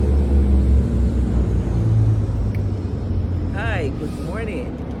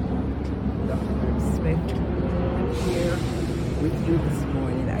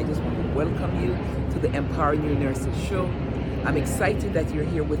welcome you to the Empowering New Nurses Show. I'm excited that you're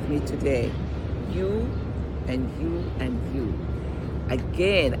here with me today. You and you and you.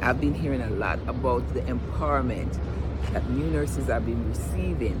 Again, I've been hearing a lot about the empowerment that new nurses have been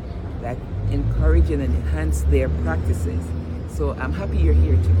receiving that encourage and enhance their practices. So I'm happy you're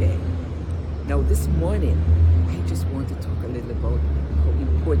here today. Now this morning, I just want to talk a little about how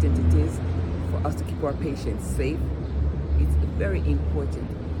important it is for us to keep our patients safe. It's very important.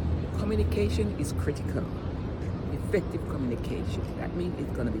 Communication is critical. Effective communication. That means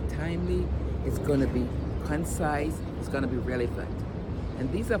it's going to be timely, it's going to be concise, it's going to be relevant.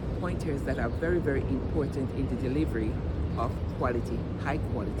 And these are pointers that are very, very important in the delivery of quality, high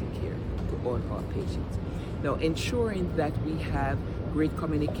quality care to all of our patients. Now, ensuring that we have great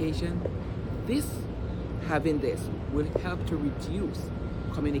communication, having this will help to reduce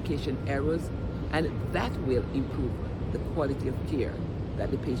communication errors, and that will improve the quality of care that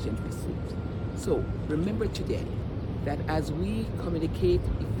the patient receives. So remember today that as we communicate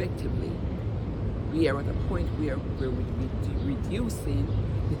effectively, we are at a point where we're reducing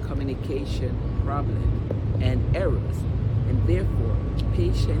the communication problem and errors, and therefore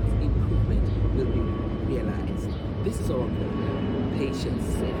patient improvement will be realized. This is our goal, patient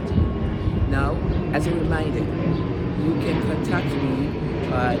safety. Now, as a reminder, you can contact me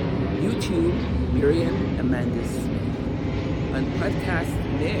on YouTube, Miriam Amanda Smith. On podcast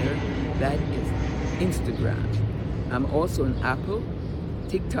there, that is Instagram. I'm also on Apple,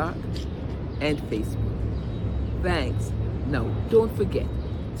 TikTok, and Facebook. Thanks. Now, don't forget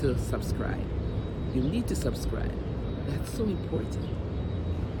to subscribe. You need to subscribe. That's so important.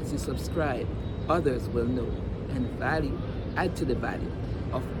 As you subscribe, others will know and add to the value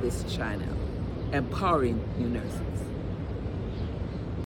of this channel, Empowering New Nurses.